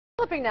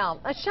Flipping now,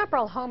 a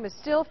Chaparral home is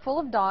still full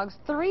of dogs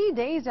 3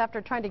 days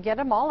after trying to get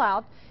them all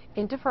out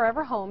into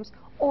forever homes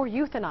or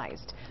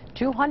euthanized.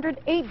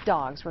 208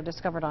 dogs were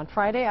discovered on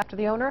Friday after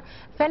the owner,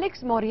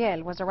 Felix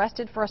Moriel, was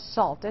arrested for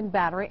assault and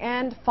battery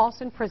and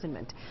false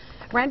imprisonment.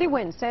 Randy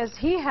Wynn says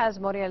he has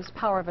Moriel's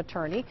power of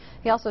attorney.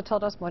 He also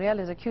told us Moriel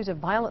is accused of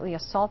violently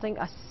assaulting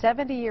a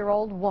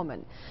 70-year-old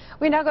woman.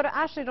 We now go to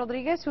Ashlie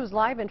Rodriguez, who's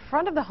live in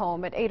front of the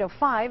home at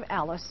 805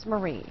 Alice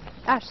Marie.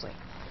 Ashlie.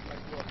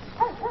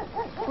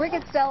 Rick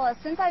and Stella,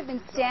 since I've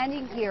been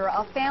standing here,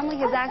 a family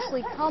has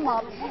actually come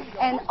up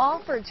and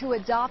offered to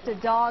adopt a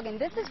dog, and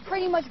this has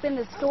pretty much been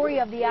the story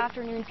of the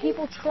afternoon.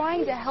 People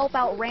trying to help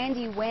out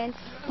Randy Wynn,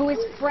 who is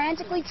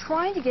frantically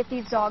trying to get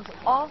these dogs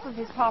off of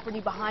his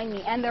property behind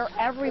me, and they're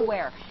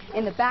everywhere.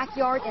 In the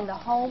backyard, in the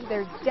home,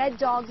 there's dead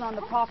dogs on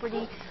the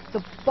property.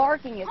 The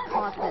barking is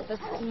constant, the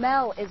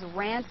smell is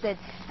rancid,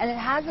 and it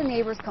has the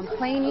neighbors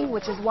complaining,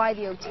 which is why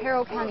the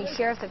Otero County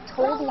Sheriffs have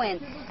told Wynn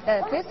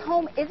that if this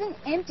home isn't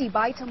empty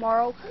by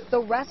tomorrow, the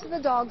rest of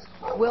the dogs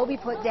will be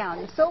put down.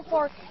 And so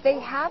far, they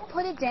have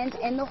put a dent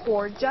in the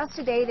hoard. Just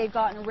today, they've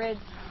gotten rid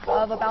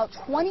of about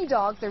 20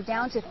 dogs. They're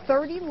down to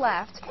 30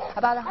 left.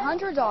 About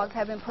 100 dogs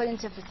have been put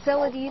into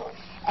facilities,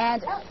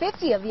 and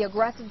 50 of the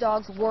aggressive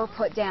dogs were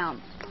put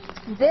down.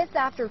 This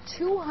after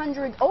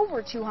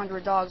over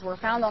 200 dogs were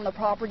found on the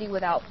property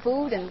without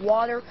food and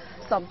water,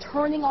 some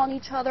turning on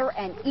each other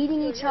and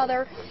eating each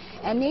other.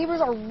 And neighbors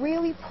are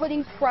really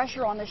putting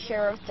pressure on the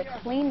sheriffs to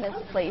clean this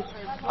place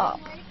up.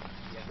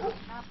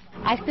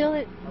 I feel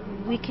that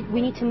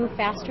we need to move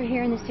faster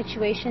here in this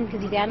situation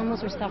because these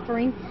animals are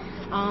suffering.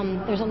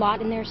 There's a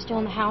lot in there still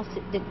in the house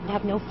that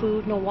have no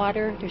food, no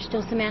water. There's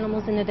still some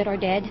animals in there that are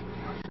dead.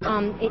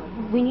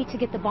 We need to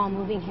get the ball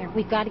moving here.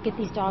 We've got to get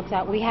these dogs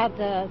out.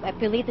 I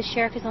believe the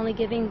sheriff is only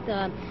giving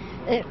the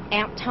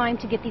amp time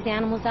to get these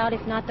animals out.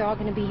 If not, they're all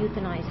going to be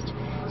euthanized.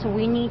 So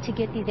we need to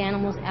get these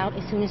animals out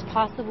as soon as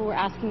possible. We're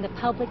asking the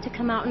public to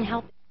come out and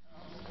help.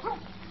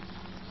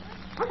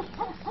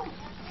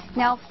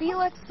 Now,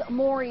 Felix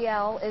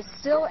Moriel is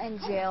still in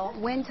jail.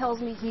 Wynn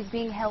tells me he's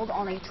being held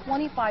on a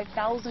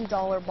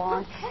 $25,000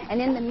 bond.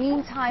 And in the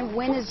meantime,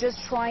 Wynn is just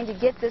trying to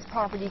get this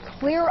property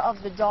clear of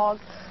the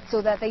dogs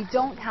so that they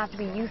don't have to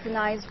be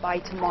euthanized by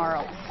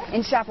tomorrow.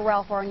 In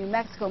Chaparral for our New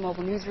Mexico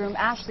Mobile Newsroom,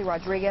 Ashlie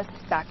Rodriguez,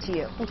 back to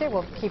you. Okay,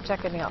 we'll keep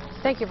checking it out.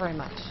 Thank you very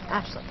much,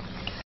 Ashlie.